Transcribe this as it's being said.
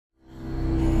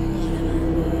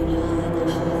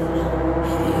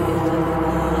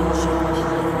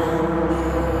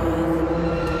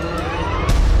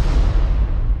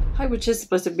which is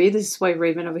supposed to be. This is White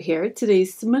Raven over here.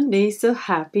 Today's Monday, so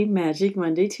happy Magic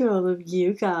Monday to all of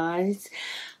you guys.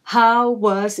 How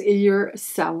was your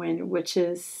Samhain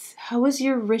witches? How was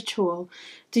your ritual?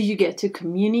 Do you get to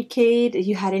communicate?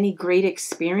 You had any great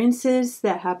experiences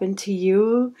that happened to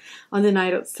you on the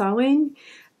night of Samhain?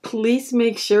 Please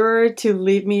make sure to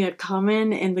leave me a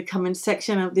comment in the comment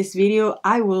section of this video.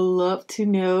 I would love to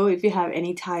know if you have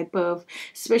any type of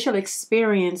special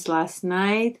experience last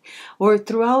night or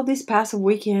throughout this past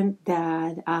weekend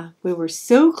that we were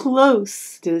so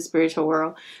close to the spiritual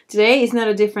world. Today is not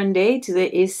a different day. Today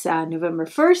is November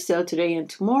 1st, so today and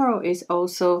tomorrow is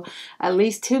also, at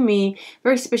least to me,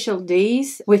 very special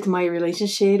days with my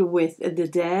relationship with the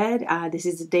dead. This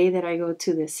is the day that I go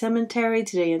to the cemetery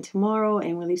today and tomorrow,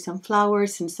 and we leave some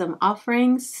flowers and some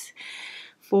offerings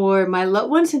for my loved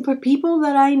ones and for people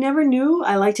that I never knew.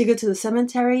 I like to go to the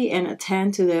cemetery and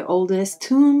attend to the oldest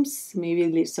tombs, maybe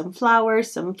leave some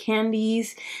flowers, some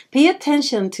candies. Pay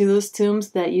attention to those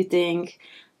tombs that you think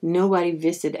nobody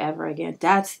visit ever again.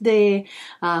 That's the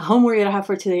homework that I have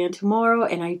for today and tomorrow,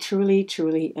 and I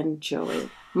truly enjoy it.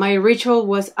 My ritual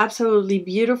was absolutely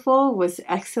beautiful, was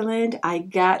excellent. I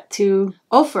got to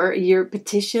offer your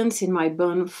petitions in my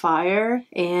bonfire,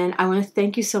 and I want to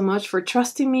thank you so much for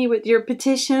trusting me with your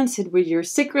petitions and with your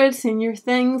secrets and your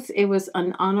things. It was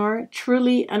an honor,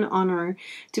 truly an honor,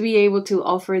 to be able to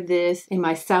offer this in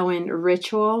my Samhain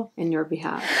ritual in your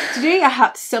behalf. Today I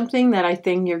have something that I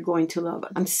think you're going to love.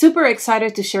 I'm super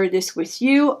excited to share this with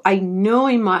you. I know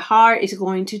in my heart it's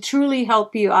going to truly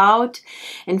help you out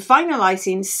in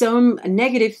finalizing some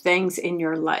negative things in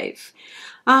your life.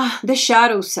 The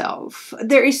shadow self.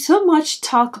 There is so much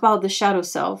talk about the shadow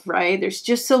self, right? There's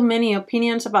just so many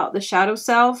opinions about the shadow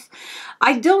self.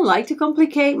 I don't like to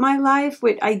complicate my life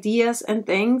with ideas and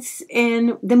things.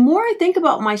 And the more I think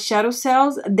about my shadow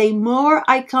selves, the more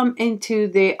I come into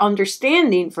the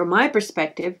understanding from my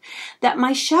perspective that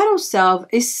my shadow self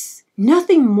is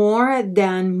nothing more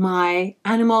than my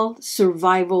animal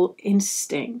survival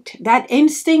instinct. That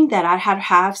instinct that I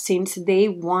have since day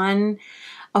one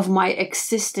of my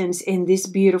existence in this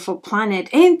beautiful planet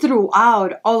and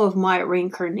throughout all of my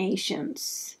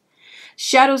reincarnations.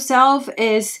 Shadow self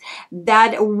is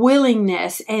that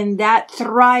willingness and that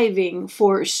thriving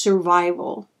for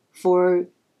survival, for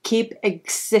keep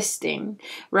existing,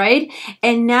 right?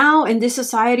 And now in this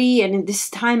society and in this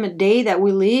time of day that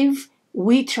we live,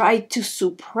 we try to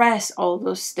suppress all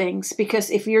those things because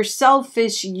if you're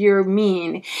selfish, you're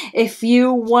mean. If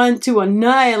you want to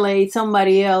annihilate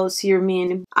somebody else, you're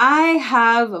mean. I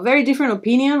have a very different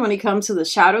opinion when it comes to the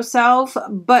shadow self,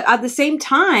 but at the same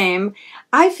time,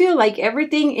 I feel like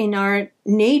everything in our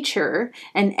nature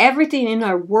and everything in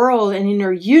our world and in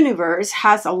our universe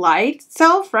has a light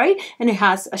self, right? And it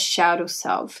has a shadow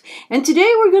self. And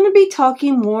today we're going to be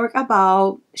talking more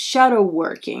about shadow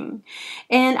working.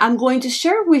 And I'm going to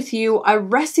share with you a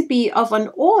recipe of an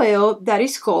oil that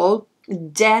is called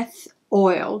death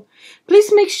oil.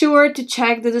 Please make sure to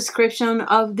check the description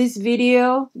of this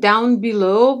video down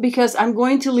below because I'm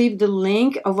going to leave the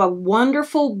link of a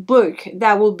wonderful book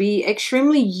that will be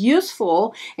extremely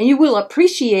useful and you will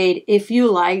appreciate if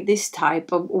you like this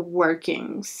type of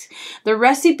workings. The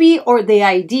recipe or the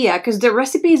idea, because the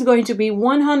recipe is going to be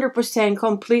 100%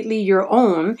 completely your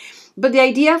own, but the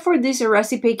idea for this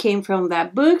recipe came from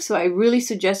that book, so I really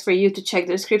suggest for you to check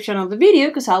the description of the video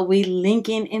because I'll be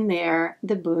linking in there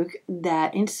the book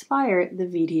that inspired the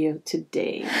video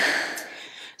today.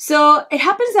 So it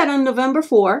happens that on November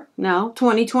 4, now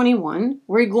 2021,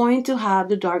 we're going to have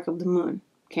the dark of the moon.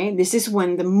 Okay, this is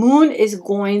when the moon is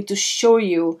going to show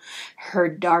you her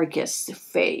darkest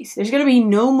face. There's going to be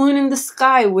no moon in the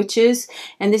sky, witches,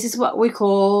 and this is what we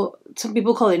call, some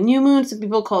people call it new moon, some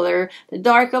people call it the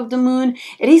dark of the moon.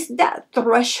 It is that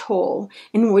threshold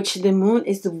in which the moon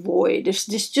is the void. There's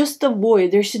just a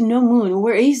void. There's no moon.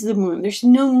 Where is the moon? There's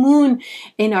no moon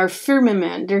in our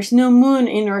firmament. There's no moon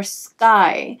in our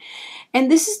sky.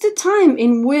 And this is the time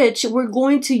in which we're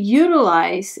going to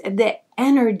utilize the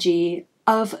energy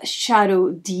of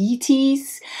shadow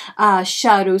deities,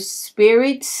 shadow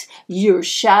spirits, your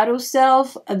shadow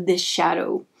self, the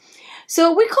shadow.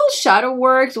 So we call shadow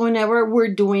works whenever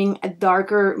we're doing a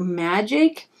darker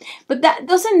magic, but that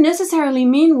doesn't necessarily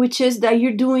mean, witches, that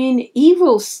you're doing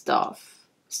evil stuff.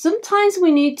 Sometimes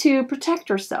we need to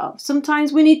protect ourselves.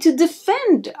 Sometimes we need to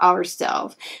defend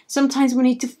ourselves. Sometimes we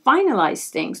need to finalize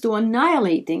things, to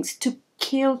annihilate things, to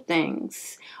kill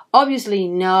things. Obviously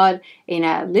not in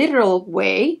a literal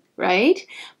way, right?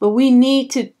 But we need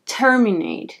to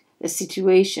terminate a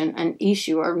situation, an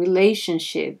issue, a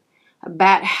relationship, a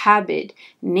bad habit,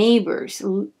 neighbors,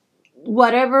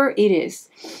 whatever it is.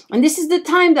 And this is the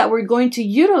time that we're going to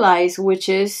utilize, which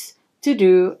is to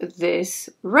do these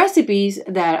recipes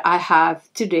that I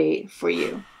have today for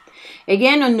you.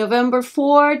 Again, on November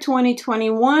 4,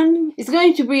 2021, it's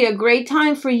going to be a great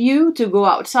time for you to go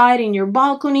outside in your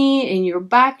balcony, in your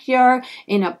backyard,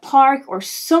 in a park, or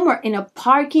somewhere in a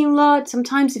parking lot.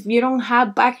 Sometimes if you don't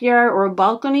have backyard or a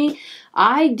balcony,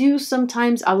 I do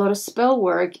sometimes a lot of spell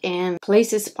work in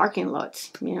places, parking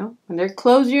lots, you know, when they're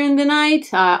closed during the night,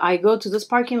 I go to those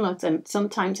parking lots and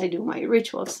sometimes I do my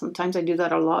rituals. Sometimes I do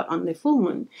that a lot on the full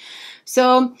moon.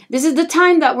 So this is the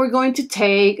time that we're going to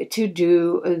take to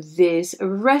do these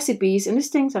recipes and these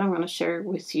things that I'm going to share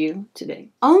with you today.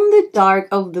 On the dark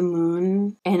of the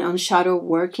moon and on shadow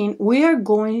working, we are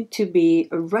going to be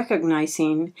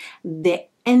recognizing the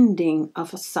ending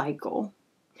of a cycle,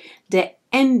 the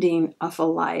ending of a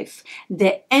life,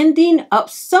 the ending of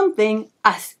something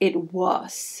as it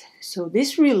was. So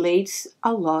this relates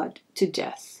a lot to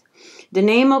death. The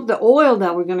name of the oil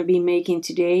that we're going to be making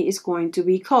today is going to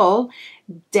be called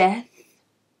Death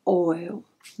Oil.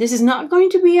 This is not going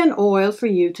to be an oil for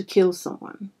you to kill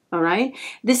someone. All right.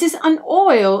 This is an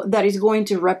oil that is going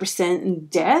to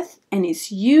represent death and is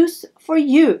used for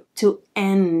you to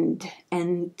end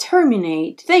and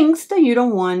terminate things that you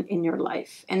don't want in your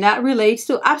life. And that relates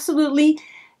to absolutely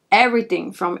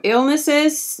everything from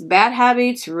illnesses, bad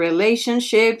habits,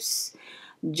 relationships,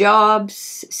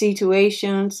 jobs,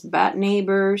 situations, bad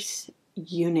neighbors,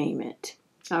 you name it.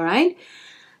 All right.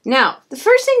 Now, the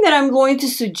first thing that I'm going to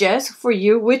suggest for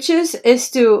you, which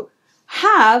is to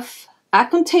have a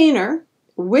container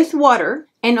with water,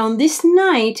 and on this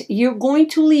night you're going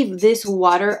to leave this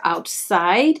water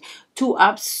outside to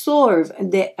absorb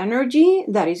the energy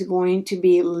that is going to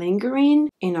be lingering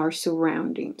in our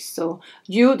surroundings. So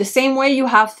the same way you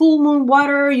have full moon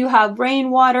water, you have rain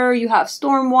water, you have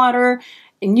storm water,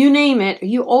 and you name it,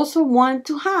 you also want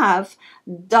to have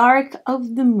dark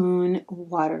of the moon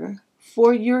water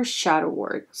for your shadow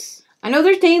works.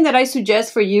 Another thing that I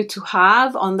suggest for you to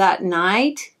have on that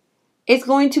night, it's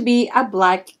going to be a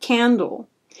black candle.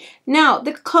 Now,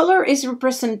 the color is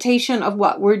representation of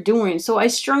what we're doing, so I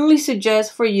strongly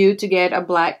suggest for you to get a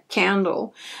black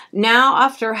candle. Now,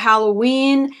 after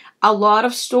Halloween, a lot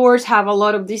of stores have a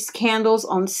lot of these candles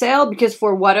on sale because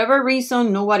for whatever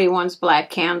reason, nobody wants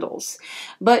black candles.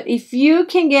 But if you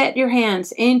can get your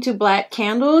hands into black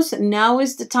candles, now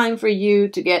is the time for you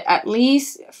to get at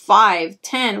least 5,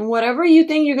 10, whatever you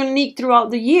think you're going to need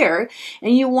throughout the year.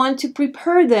 And you want to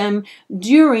prepare them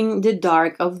during the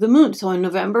dark of the moon. So on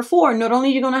November 4, not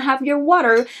only you're going to have your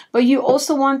water, but you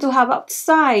also want to have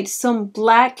outside some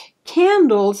black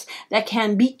candles that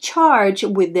can be charged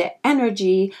with the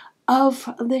energy of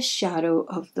the shadow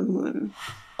of the moon.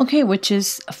 Okay,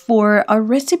 witches, for our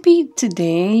recipe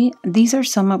today, these are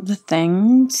some of the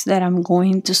things that I'm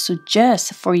going to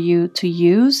suggest for you to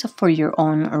use for your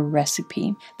own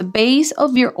recipe. The base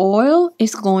of your oil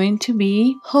is going to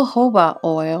be jojoba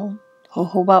oil.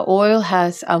 Jojoba oil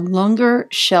has a longer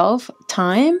shelf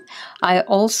time. I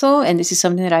also, and this is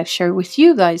something that I've shared with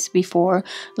you guys before,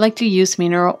 like to use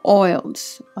mineral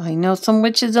oils. I know some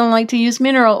witches don't like to use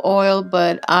mineral oil,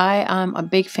 but I am a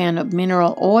big fan of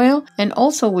mineral oil and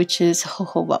also which is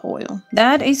jojoba oil.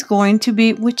 That is going to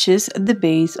be which is the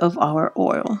base of our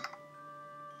oil.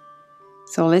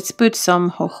 So let's put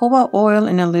some jojoba oil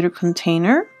in a little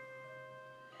container.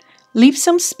 Leave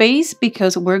some space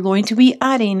because we're going to be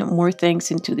adding more things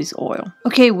into this oil.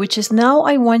 Okay, which is now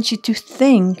I want you to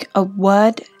think of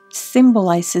what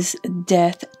symbolizes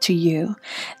death to you.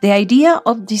 The idea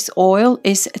of this oil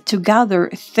is to gather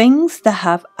things that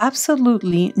have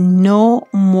absolutely no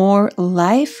more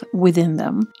life within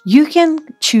them. You can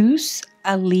choose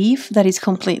a leaf that is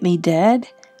completely dead.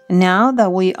 Now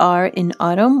that we are in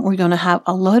autumn, we're going to have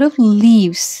a lot of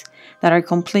leaves that are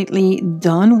completely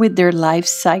done with their life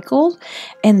cycle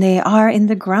and they are in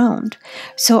the ground.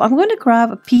 So I'm going to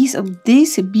grab a piece of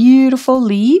this beautiful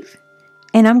leaf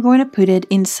and I'm going to put it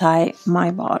inside my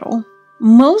bottle.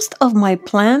 Most of my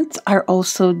plants are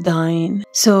also dying.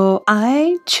 So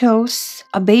I chose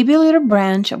a baby little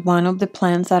branch of one of the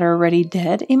plants that are already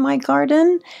dead in my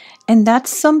garden. And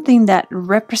that's something that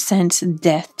represents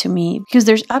death to me because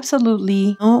there's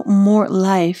absolutely no more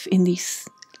life in this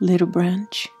little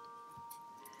branch.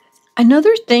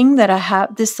 Another thing that I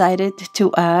have decided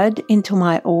to add into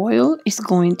my oil is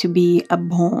going to be a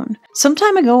bone. Some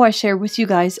time ago, I shared with you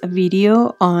guys a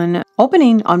video on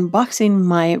unboxing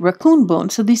my raccoon bone.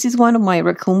 So this is one of my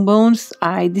raccoon bones.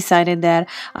 I decided that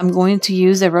I'm going to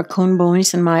use the raccoon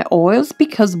bones in my oils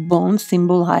because bones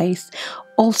symbolize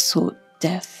also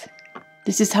death.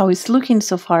 This is how it's looking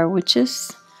so far,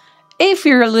 witches. If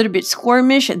you're a little bit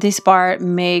squirmish, this part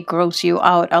may gross you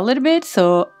out a little bit,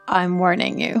 so I'm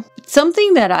warning you.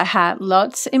 Something that I have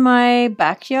lots in my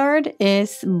backyard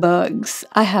is bugs.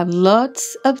 I have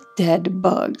lots of dead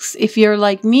bugs. If you're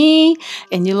like me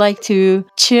and you like to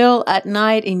chill at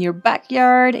night in your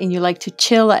backyard and you like to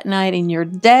chill at night in your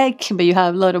deck, but you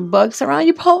have a lot of bugs around,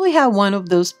 you probably have one of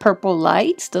those purple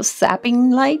lights, those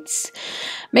sapping lights.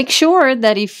 Make sure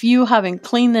that if you haven't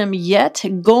cleaned them yet,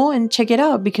 go and check it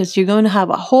out, because you're going to have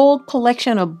a whole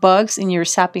collection of bugs in your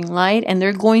sapping light, and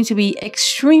they're going to be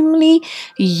extremely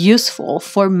useful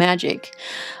for magic.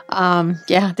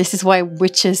 Yeah, this is why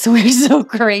witches were so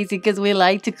crazy, because we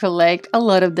like to collect a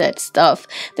lot of that stuff.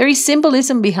 There is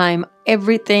symbolism behind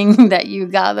everything that you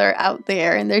gather out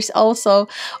there, and there's also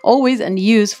always a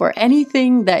use for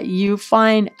anything that you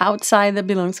find outside that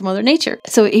belongs to Mother Nature.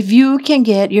 So if you can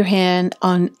get your hand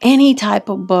on any type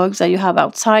of bugs that you have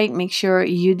outside, make sure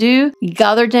you do.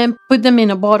 Gather them, put them in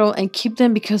a bottle, and keep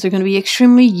them, because they're going to be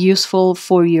extremely useful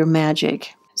for your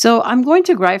magic. So I'm going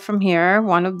to grab from here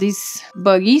one of these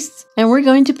buggies, and we're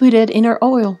going to put it in our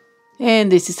oil.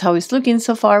 And this is how it's looking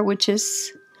so far,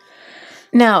 witches.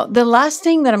 Now, the last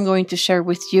thing that I'm going to share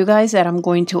with you guys that I'm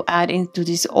going to add into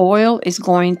this oil is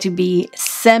going to be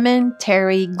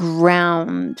cemetery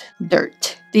ground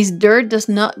dirt. This dirt does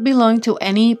not belong to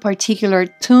any particular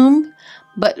tomb,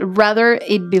 but rather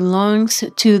it belongs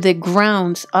to the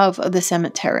grounds of the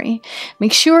cemetery.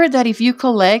 Make sure that if you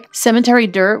collect cemetery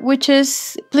dirt,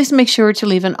 witches, please make sure to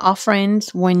leave an offering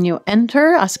when you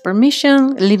enter. Ask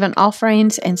permission, leave an offering,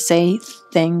 and say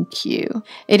thank you.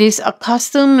 It is a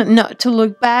custom not to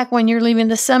look back when you're leaving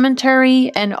the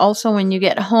cemetery, and also when you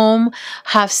get home,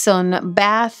 have some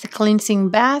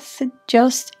cleansing bath,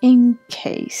 just in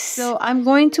case. So I'm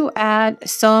going to add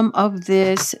some of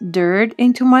this dirt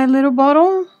into my little bottle.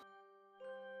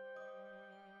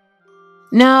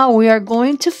 Now we are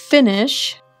going to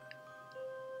finish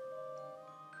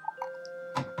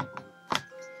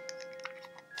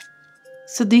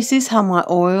So this is how my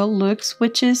oil looks,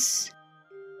 witches.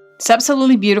 It's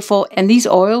absolutely beautiful, and these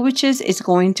oil, witches, is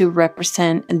going to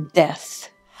represent death.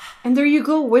 And there you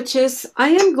go, witches. I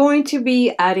am going to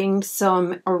be adding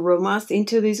some aromas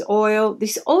into this oil.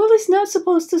 This oil is not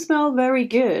supposed to smell very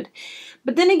good.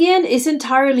 But then again, it's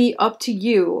entirely up to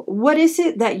you. What is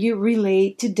it that you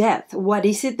relate to death? What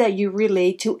is it that you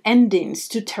relate to endings,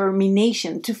 to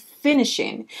termination, to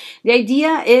finishing? The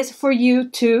idea is for you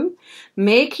to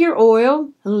make your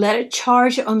oil, let it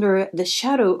charge under the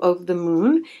shadow of the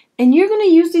moon, and you're going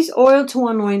to use this oil to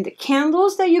anoint the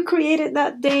candles that you created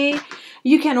that day.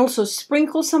 You can also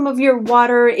sprinkle some of your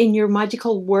water in your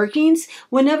magical workings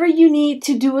whenever you need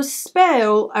to do a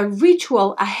spell, a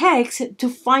ritual, a hex to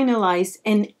finalize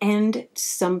and end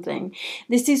something.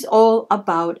 This is all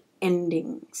about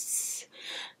endings.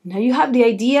 Now you have the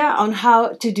idea on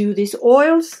how to do these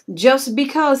oils. Just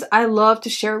because I love to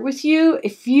share with you,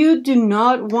 if you do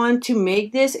not want to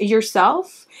make this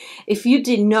yourself, if you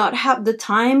did not have the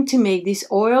time to make this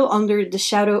oil under the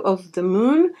shadow of the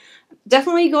moon,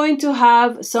 definitely going to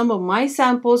have some of my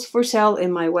samples for sale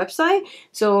in my website.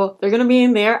 So they're going to be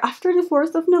in there after the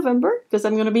 4th of November because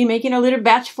I'm going to be making a little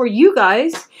batch for you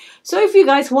guys. So if you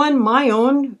guys want my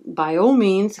own, by all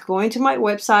means, go into my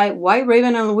website,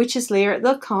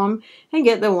 whiteravenandwitcheslair.com, and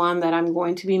get the one that I'm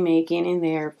going to be making in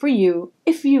there for you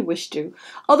if you wish to.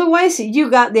 Otherwise, you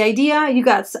got the idea, you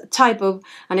got type of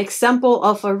an example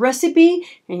of a recipe,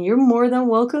 and you're more than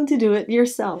welcome to do it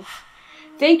yourself.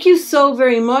 Thank you so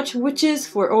very much, witches,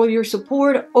 for all your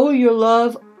support, all your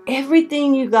love,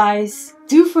 everything you guys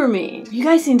do for me. You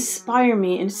guys inspire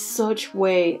me in such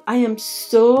way. I am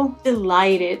so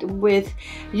delighted with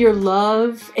your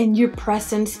love and your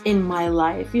presence in my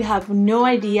life. You have no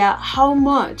idea how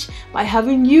much, by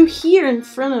having you here in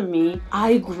front of me,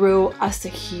 I grow as a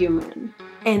human.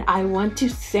 And I want to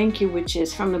thank you,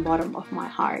 witches, from the bottom of my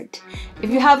heart.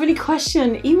 If you have any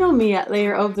question, email me at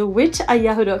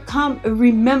lairofthewitch@yahoo.com.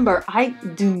 Remember, I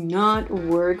do not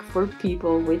work for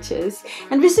people, witches.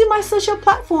 And visit my social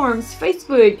platforms,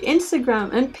 Facebook,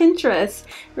 Instagram, and Pinterest.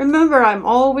 Remember, I'm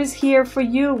always here for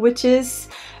you, witches.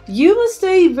 You must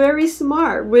stay very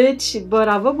smart, witch, but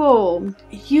above all,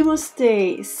 you must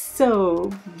stay so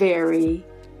very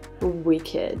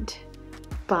wicked.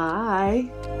 Bye.